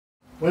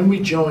when we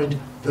joined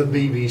the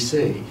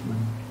BBC,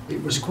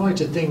 it was quite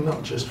a thing,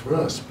 not just for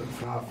us, but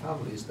for our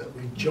families, that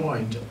we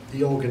joined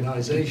the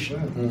organisation,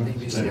 the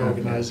BBC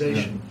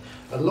organisation.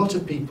 A lot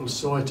of people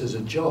saw it as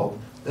a job.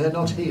 They're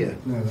not here.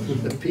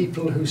 The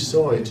people who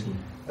saw it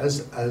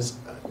as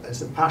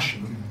a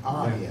passion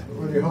are here.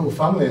 Well, your whole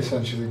family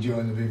essentially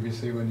joined the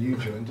BBC when you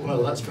joined.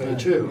 Well, that's very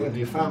true, and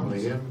your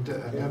family, and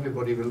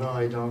everybody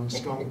relied on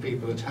strong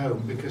people at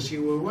home because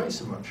you were away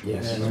so much.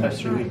 Yes,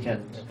 especially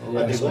weekends.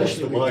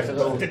 Especially wife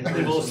didn't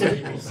divorce the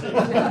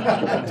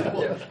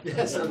BBC.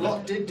 Yes, a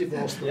lot did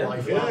divorce the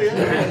wife. Yeah.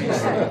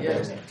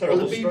 Yes.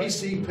 Well, the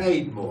BBC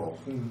paid more.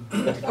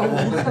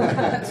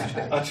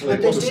 Actually, But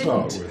it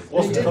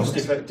wasn't cost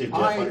effective,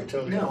 Jeff, I can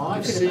tell you. No,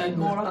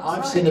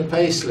 I've seen a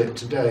pay slip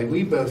today.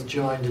 We both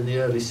joined in the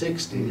early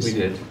 60s. We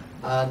did.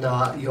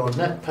 And your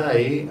net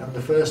pay in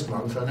the first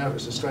month, I know it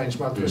was a strange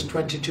month, was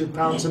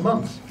 £22 a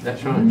month.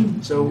 That's right.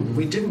 So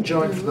we didn't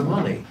join for the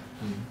money.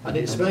 And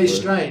it's very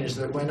strange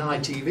that when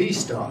ITV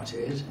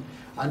started,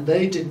 and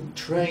they didn't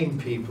train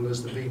people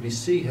as the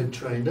BBC had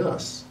trained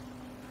us,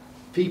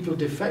 people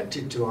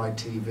defected to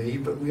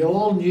ITV, but we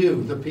all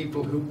knew the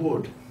people who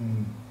would.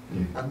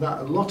 And that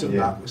a lot of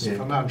that was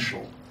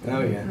financial.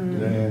 Oh yeah.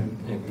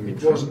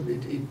 It wasn't.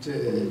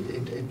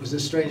 It was a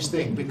strange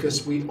thing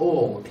because we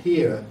all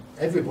here,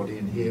 everybody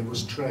in here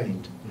was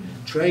trained.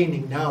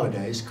 Training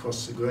nowadays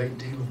costs a great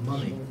deal of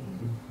money.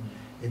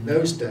 In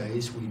those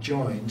days, we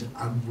joined,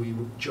 and we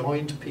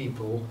joined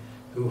people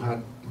who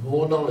had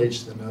more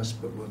knowledge than us,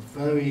 but were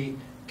very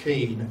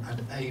keen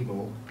and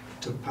able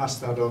to pass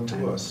that on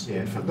to us.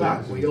 Yeah, and for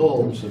that, we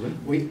all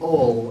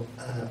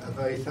are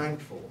very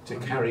thankful. To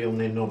carry on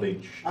their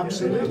knowledge.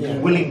 Absolutely. Yeah.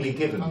 Willingly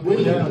given.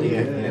 Willingly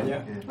Yeah.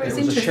 given. Well, it's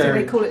interesting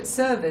they call it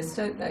service,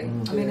 don't they?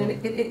 I mean,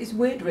 and it's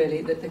weird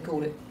really that they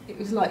call it. It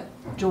was like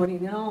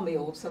joining an army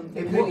or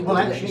something. Well,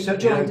 actually, you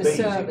certainly joined a OBs, it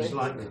service. was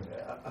like,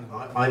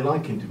 I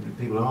likened it, when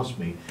people ask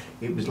me,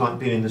 it was like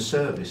being in the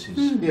services.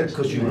 Yes.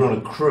 Because you were on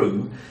a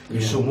crew, you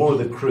saw more of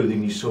the crew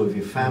than you saw of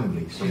your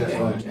families. That's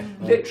right.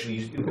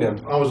 Literally,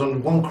 I was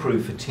on one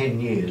crew for 10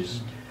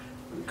 years,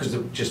 because I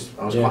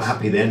was quite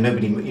happy there,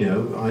 nobody,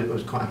 I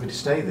was quite happy to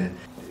stay there.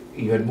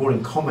 You had more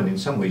in common in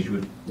some ways, you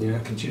would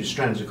continue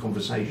strands of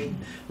conversation,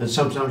 and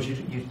sometimes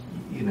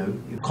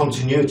your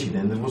continuity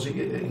then, there was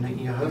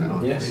your home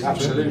life. Yes,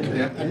 absolutely.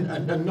 Yeah.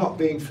 And not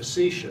being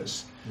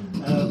facetious,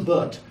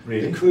 but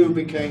Really? the crew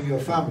became your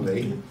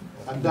family,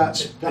 and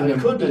that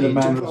could lead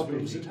to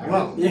problems at home.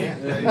 Well,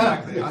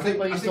 exactly. I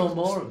think you saw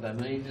more of them.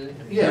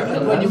 Yeah,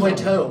 and when you went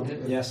home,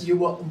 Yes. you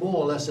were more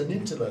or less an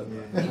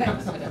interloper.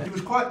 It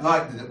was quite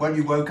likely that when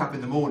you woke up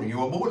in the morning, you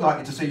were more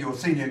likely to see your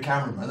senior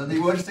cameraman than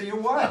you were to see your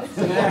wife.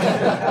 And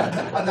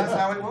that's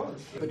how it was.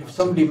 But if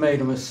somebody made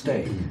a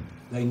mistake,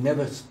 they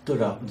never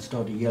stood up and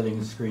started yelling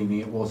and screaming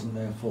it wasn't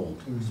their fault.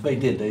 If they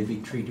did, they'd be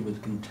treated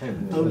with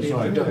contempt. Only in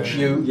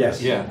production.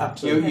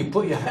 You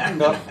put your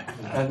hand up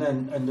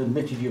and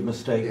admitted your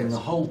mistake, and the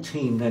whole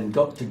team then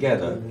got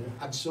together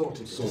And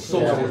sorted it.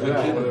 sorted it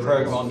and keep the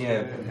programme on the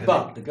air.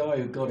 But the guy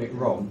who got it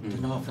wrong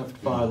didn't have to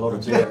buy a lot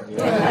of beer.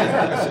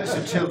 It's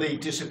until the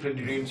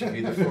disciplinary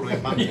interview the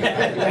following Monday.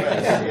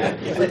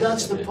 But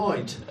that's the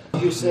point.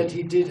 You said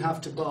he did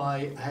have to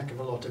buy a heck of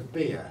a lot of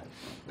beer.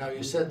 Now,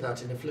 you said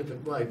that in a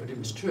flippant way, but it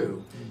was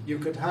true. You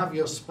could have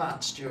your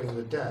spats during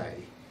the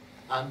day,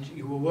 and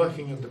you were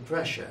working under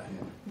pressure,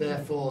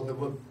 therefore there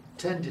were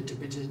tended to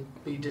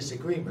be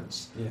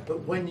disagreements.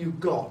 But when you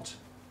got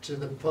to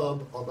the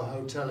pub or the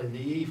hotel in the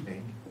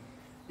evening,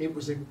 it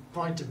was a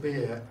pint of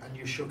beer and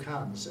you shook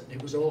hands, and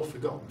it was all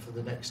forgotten for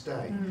the next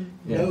day.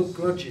 No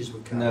grudges were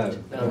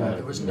carried.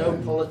 There was no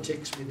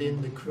politics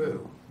within the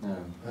crew.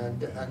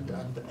 And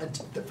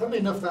funnily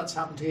enough, that's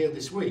happened here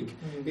this week.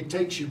 It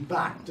takes you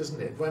back,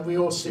 doesn't it? When we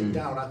all sit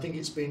down, I think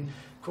it's been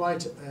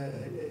quite a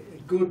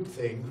good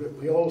thing that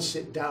we all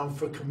sit down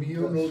for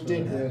communal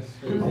dinner,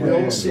 and we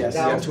all sit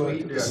down to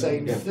eat the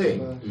same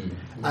thing.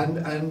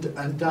 And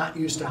that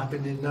used to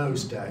happen in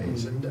those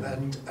days, and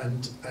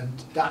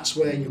that's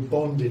where you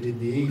bonded in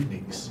the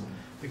evenings,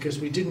 because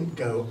we didn't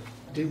go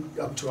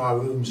up to our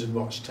rooms and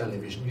watch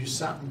television. You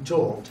sat and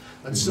talked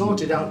and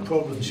sorted out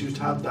problems you'd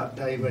have that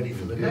day ready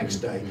for the next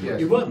day.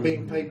 You weren't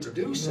being paid to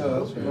do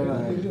so.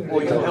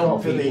 Or you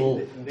help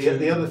people.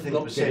 The other thing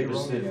that was said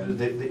was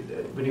that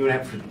when you went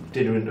out for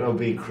dinner in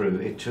OB crew,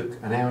 it took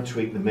an hour to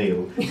eat the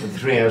meal and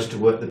 3 hours to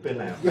work the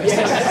bill out.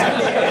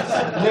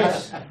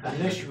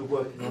 Unless you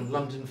were working on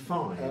London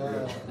 5.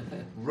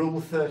 Rule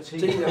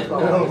 13.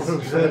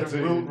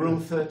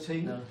 Rule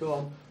 13. Go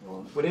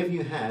on. Whatever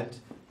you had,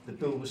 the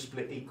bill was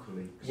split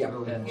equally.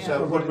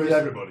 So with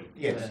everybody.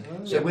 Yes.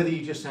 So whether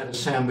you just had a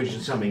sandwich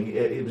and something,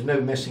 it was no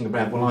messing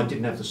around. Well, I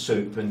didn't have the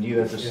soup, and you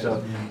had the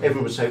stuff.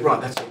 Everyone would say, right,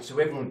 that's it. So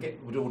everyone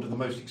would order the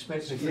most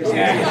expensive thing.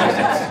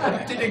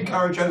 It did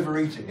encourage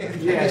overeating.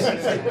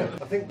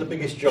 I think the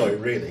biggest joy,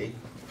 really,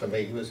 for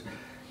me was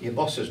your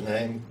boss's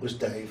name was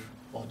Dave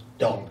or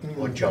Don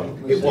or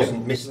John. It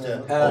wasn't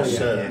Mr. or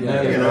Sir.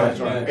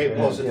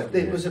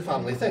 It was a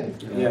family thing,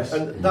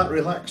 and that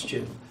relaxed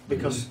you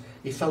because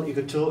you felt you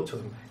could talk to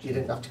him. You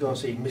didn't have to go and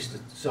see Mr.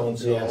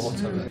 So-and-so or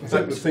whatever. I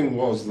think the thing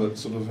was that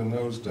sort of in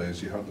those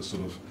days you had the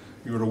sort of,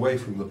 you were away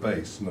from the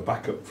base and the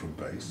backup from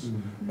base,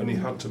 and you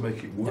had to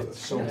make it work.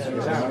 Exactly.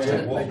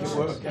 Make it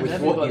work. And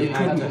everybody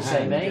had the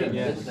same aim,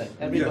 Yes. didn't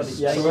they? Everybody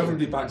Yes. So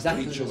everybody backed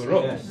exactly each the other same.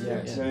 up.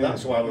 Yes.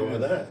 That's why we were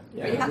there.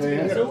 But you had to be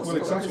Yeah. resourceful. Well,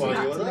 exactly. That's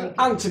why you were there.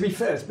 And to be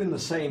fair, it's been the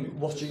same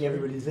watching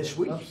everybody this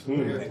week. You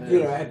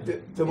know,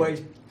 the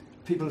way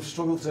people have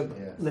struggled to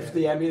lift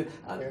the Emmy,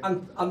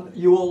 and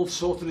you all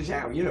sorted it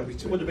out, you know.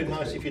 It would have been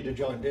nice if you'd have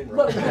joined in,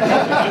 Well,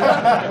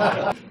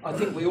 right? I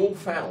think we all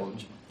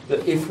found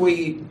that if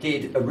we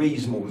did a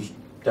reasonable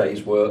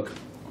day's work,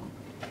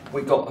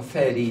 we got a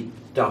fairly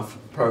duff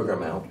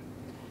programme out.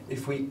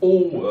 If we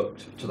all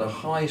worked to the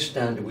highest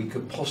standard we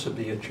could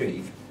possibly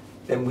achieve,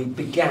 then we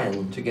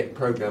began to get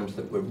programmes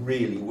that were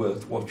really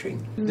worth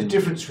watching. The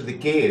difference with the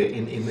gear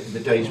in the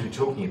days we're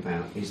talking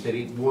about is that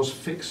it was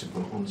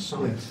fixable on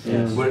site.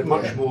 Yes. We're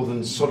much more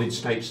than solid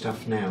state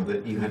stuff now,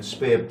 that you had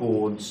spare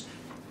boards,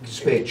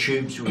 spare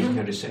tubes, we used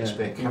to set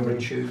spare camera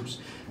tubes,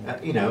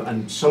 you know,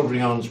 and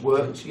soldering irons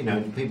worked, you know,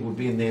 and people would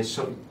be in there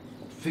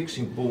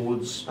fixing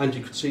boards. And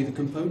you could see the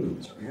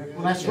components.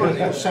 Well, that's right.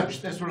 It was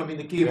such. That's what I mean.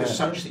 The gear was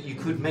such that you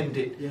could mend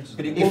it,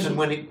 But it if wasn't, and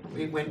when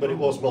it went. But it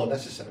was more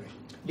necessary.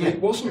 but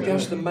it wasn't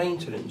just the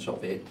maintenance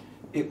of it,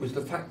 it was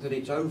the fact that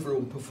its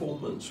overall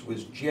performance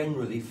was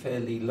generally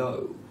fairly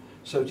low.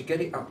 So to get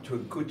it up to a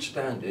good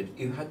standard,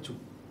 you had to,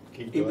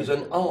 it was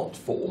an art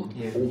form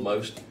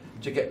almost,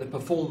 to get the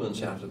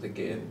performance out of the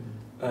gear,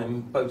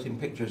 both in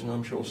pictures and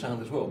I'm sure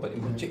sound as well, but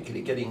in particular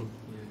getting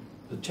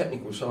the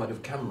technical side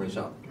of cameras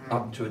up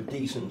to a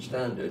decent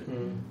standard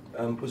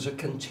was a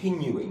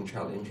continuing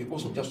challenge. It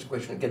wasn't just a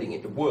question of getting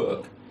it to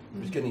work,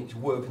 it was getting it to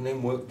work and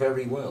then work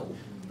very well.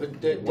 But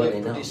Dave Well put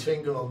enough. his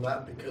finger on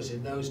that, because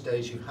in those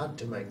days you had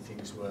to make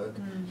things work.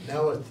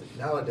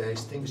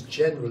 Nowadays things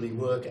generally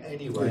work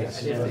anyway,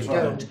 and if they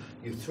don't,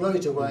 you throw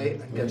it away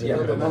and get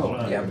another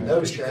one. Yeah. In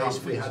those You can't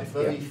days we fix had it.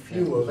 very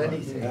few of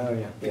anything,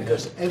 Oh,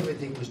 because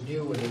everything was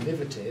new and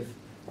innovative,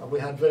 and we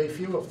had very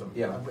few of them,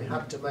 Yeah. and we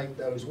had to make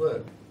those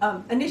work.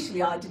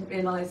 Initially, I didn't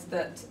realise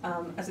that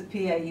as a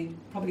PA, you'd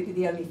probably be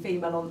the only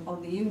female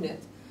on the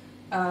unit.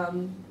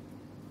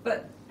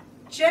 But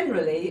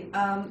generally,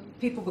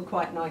 people were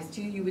quite nice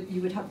to you.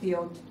 You would have the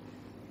odd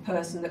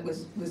person that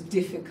was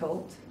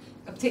difficult,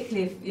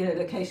 particularly if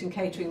location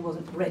catering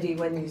wasn't ready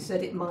when you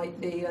said it might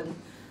be and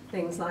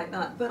things like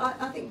that. But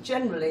I think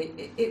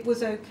generally it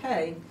was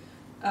okay.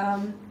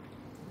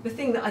 The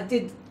thing that I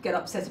did get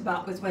upset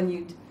about was when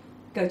you'd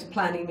go to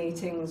planning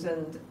meetings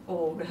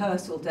or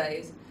rehearsal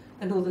days,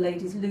 and all the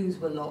ladies' loos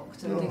were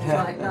locked and things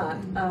like that.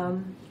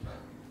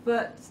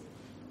 But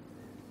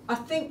I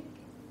think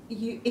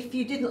if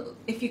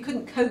you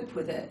couldn't cope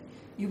with it,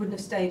 you wouldn't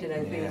have stayed in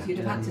OBs. You'd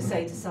have had to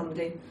say to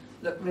somebody,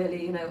 look,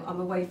 really, I'm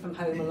away from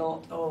home a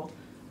lot, or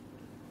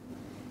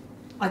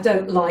I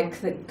don't like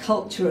the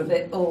culture of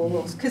it all,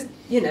 because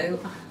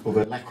or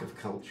the lack of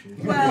culture.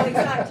 well,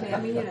 exactly. I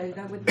mean,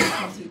 there would be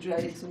fussy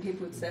jokes, and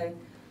people would say,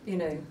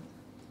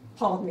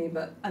 pardon me,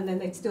 and then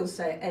they'd still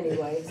say it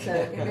anyway, so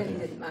it really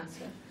didn't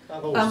matter. I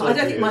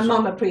don't think my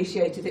mum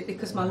appreciated it,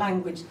 because my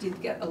language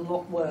did get a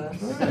lot worse.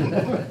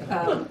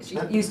 She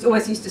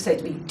always used to say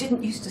to me, "You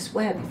didn't used to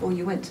swear before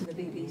you went to the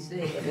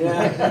BBC."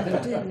 You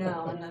do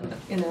now,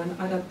 and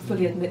I don't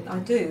fully admit I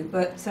do.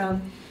 But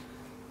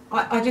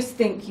I just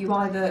think you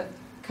either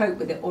cope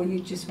with it, or you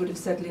just would have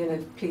said,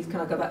 please, can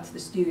I go back to the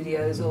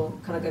studios, or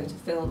can I go to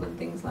film and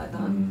things like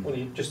that. Well,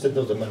 you're just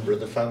another member of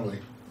the family,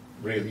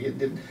 really.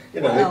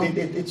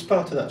 It's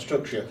part of that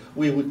structure.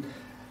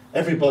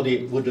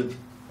 Everybody would have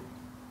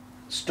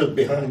stood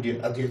behind you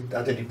had you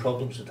had any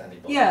problems with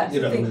anybody. Yes,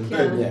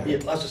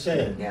 As I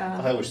say, Yeah.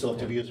 I always thought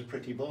of you as a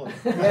pretty boy.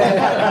 But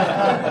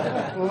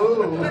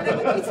there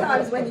would be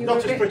times when you Not were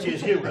as a bit- pretty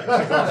as you,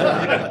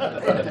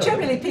 Rex.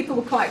 Generally, people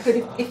were quite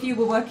good if you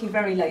were working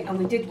very late, and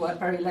we did work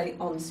very late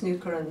on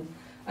snooker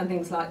and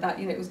things like that.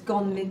 It was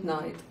gone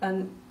midnight,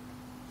 and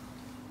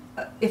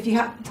if you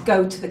had to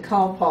go to the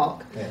car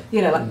park,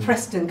 like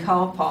Preston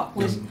car park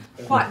was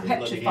quite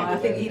petrified. I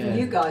think even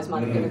you guys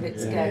might have been a bit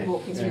scared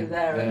walking through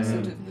there at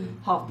sort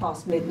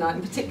of midnight,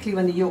 and particularly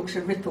when the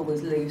Yorkshire Ripple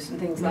was loose and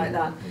things like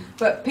that.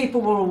 But people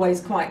were always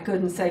quite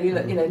good and say,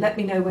 let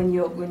me know when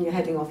you're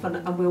heading off,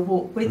 and we'll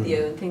walk with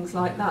you and things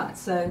like that.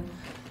 So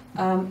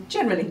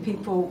generally,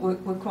 people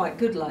were quite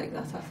good like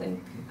that, I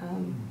think.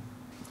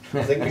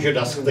 I think you should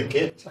ask the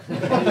kit. I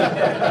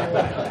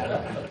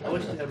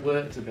wish it had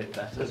worked a bit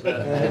better,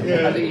 but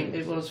I think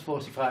it was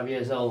 45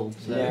 years old,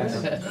 so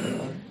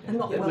And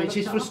not well which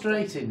is looked after.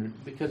 frustrating,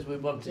 because we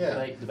wanted to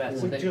make the best.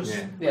 We and it- just-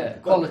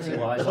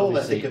 quality-wise, the whole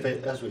obviously. ethic of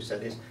it, as we've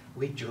said, is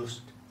we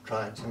just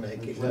try to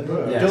make it work.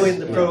 Yes. Doing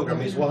the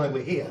programme is why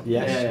we're here.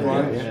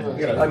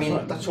 I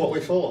mean, that's what we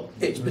thought.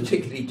 It's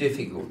particularly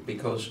difficult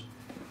because,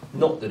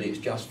 not that it's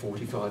just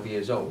 45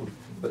 years old,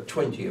 but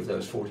 20 of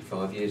those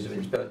 45 years have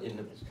been spent in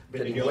the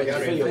Been in your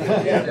garage.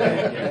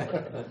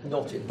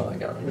 not in my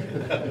garage.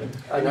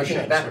 And I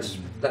think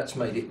that's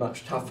made it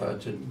much tougher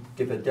to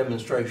give a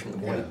demonstration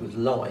of what it was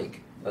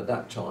like at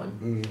that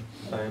time,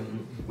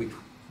 which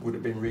would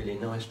have been really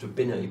nice to have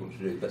been able to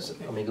do. But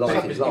I mean,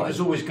 life is life. It was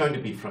always going to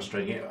be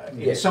frustrating.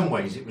 In some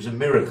ways, it was a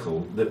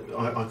miracle that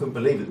I couldn't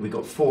believe that we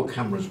got 4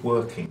 cameras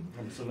working.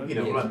 Absolutely.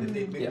 You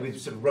know,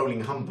 with sort of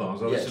rolling hum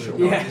bars. I was sort of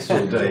sure. like this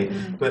all day,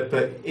 but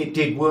it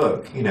did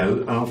work. You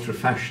know, after a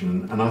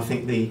fashion, and I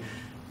think the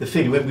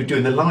feeling when we were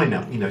doing the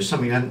lineup, you know,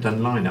 something we hadn't done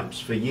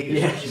lineups for years.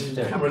 Yes.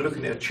 The camera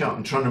looking at a chart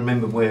and trying to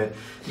remember where,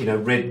 you know,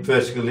 red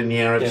vertical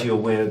linearity or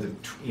where the,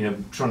 you know,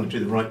 trying to do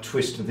the right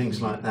twist and things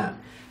like that.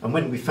 And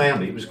when we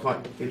found it, it was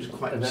quite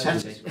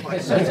satisfying.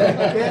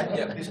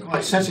 It's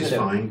quite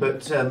satisfying.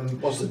 But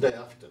was the day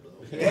after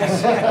though?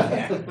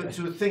 yes. But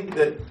to think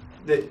that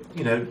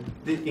you know,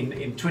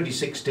 in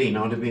 2016,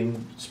 I'd have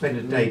been spent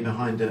a day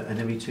behind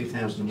an ME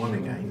 2001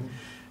 again.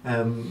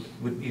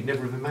 You'd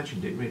never have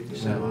imagined it, really.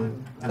 So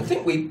I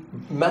think we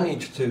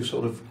managed to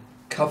sort of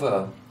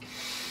cover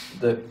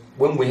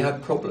when we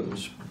had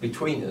problems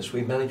between us,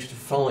 we managed to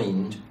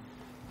find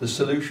the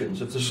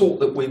solutions of the sort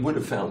that we would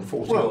have found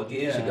 40 odd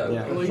years ago.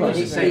 Yeah. Well, But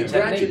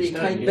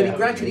it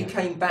gradually Yeah.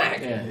 came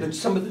back, Yeah. and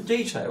some of the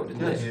detail,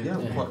 didn't it? Yeah,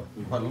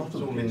 quite a lot it's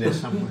of all them. in there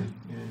somewhere.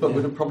 But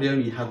we'd have probably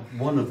only had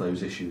one of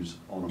those issues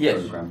on a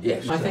programme.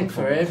 Yes. I think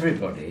for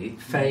everybody,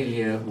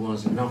 failure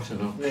was not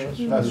an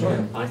option. That's right.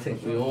 I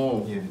think we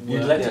all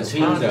You'd let the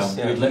team down.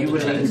 Yeah. You'd let You the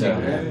would team let the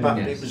down. team down. But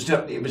Yes.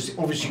 it was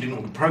obviously you didn't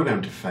want the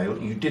programme to fail.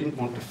 You didn't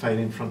want to fail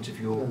in front of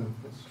your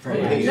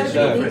Nobody peers.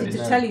 needed to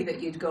tell you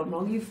that you'd gone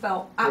wrong. You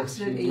felt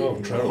absolutely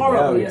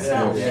horrible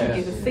yourself, didn't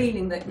you? The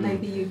feeling that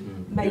maybe you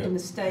made a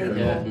mistake.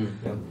 Yeah.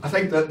 I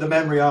think that the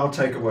memory I'll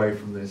take away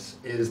from this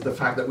is the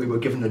fact that we were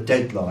given a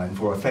deadline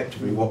for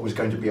effectively what was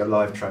going to be a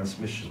live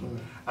transmission.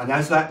 And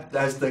as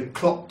the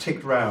clock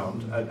ticked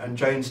round and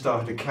Jane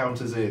started to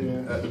count us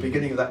in at the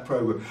beginning of that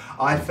programme,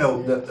 I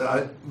felt that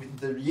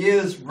the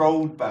years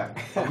rolled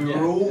back and we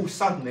were all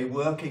suddenly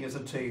working as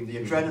a team. The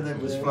adrenaline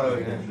was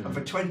flowing, and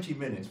for 20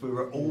 minutes we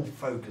were all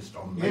focused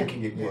on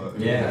making it work.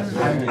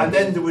 And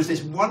then there was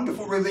this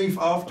wonderful relief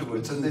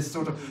afterwards, and this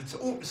sort of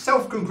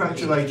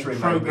self-congratulatory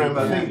Programme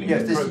feeling.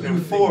 yes, this Programme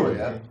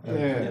euphoria Let's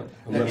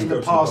that in go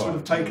the to past bar. would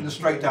have taken us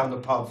straight down the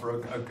pub for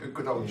a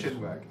good old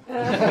chinwag.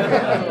 Well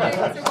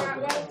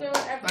done,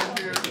 everyone.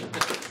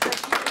 Thank you.